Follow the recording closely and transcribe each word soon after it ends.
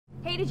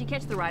did you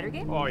catch the Rider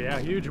game? Oh yeah,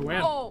 huge win.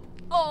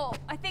 Oh,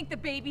 I think the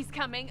baby's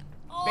coming.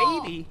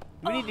 Oh. Baby?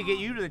 We need to get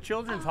you to the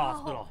children's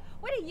hospital.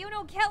 What do you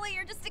know, Kelly?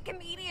 You're just a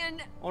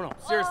comedian. Oh no,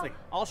 seriously,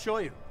 I'll show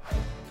you.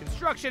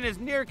 Construction is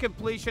near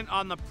completion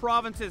on the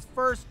province's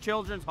first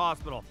children's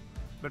hospital.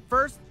 But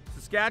first,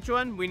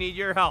 Saskatchewan, we need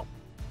your help.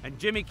 And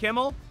Jimmy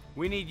Kimmel,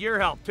 we need your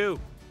help too.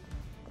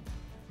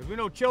 Because we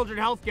know children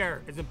healthcare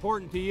is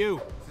important to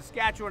you.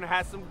 Saskatchewan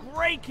has some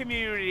great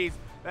communities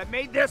that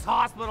made this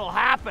hospital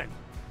happen.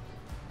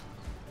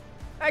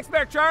 Thanks,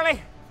 Bear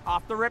Charlie.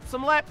 Off the rip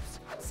some lips.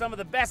 Some of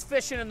the best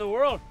fishing in the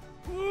world.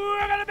 Ooh,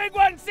 I got a big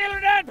one. Sailor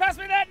Dan, pass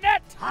me that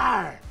net.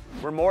 Arr.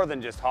 We're more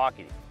than just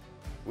hockey.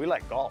 We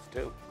like golf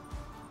too.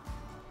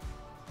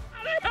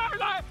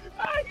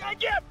 I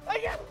get.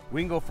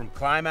 We can go from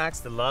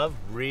climax to love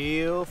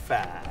real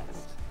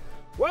fast.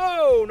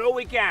 Whoa, no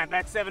we can't.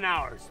 That's 7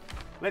 hours.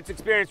 Let's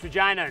experience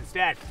Regina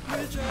instead.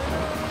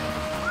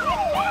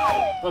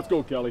 Let's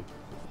go, Kelly.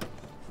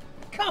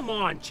 Come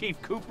on, Chief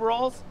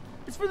Cooperalls.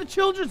 It's for the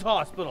children's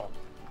hospital.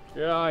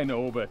 Yeah, I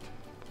know, but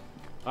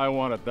I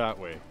want it that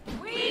way.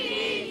 We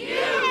need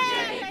you,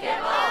 Jimmy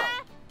Kimmel!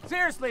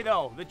 Seriously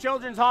though, the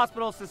Children's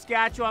Hospital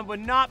Saskatchewan would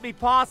not be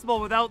possible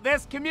without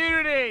this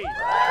community.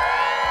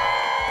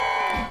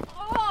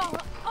 Oh,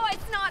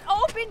 it's not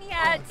open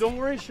yet. Don't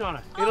worry,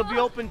 Shauna. It'll be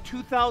open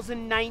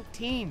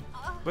 2019.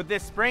 But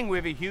this spring we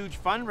have a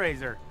huge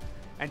fundraiser.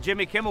 And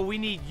Jimmy Kimmel, we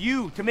need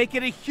you to make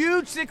it a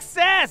huge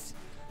success.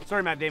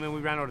 Sorry, Matt Damon,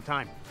 we ran out of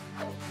time.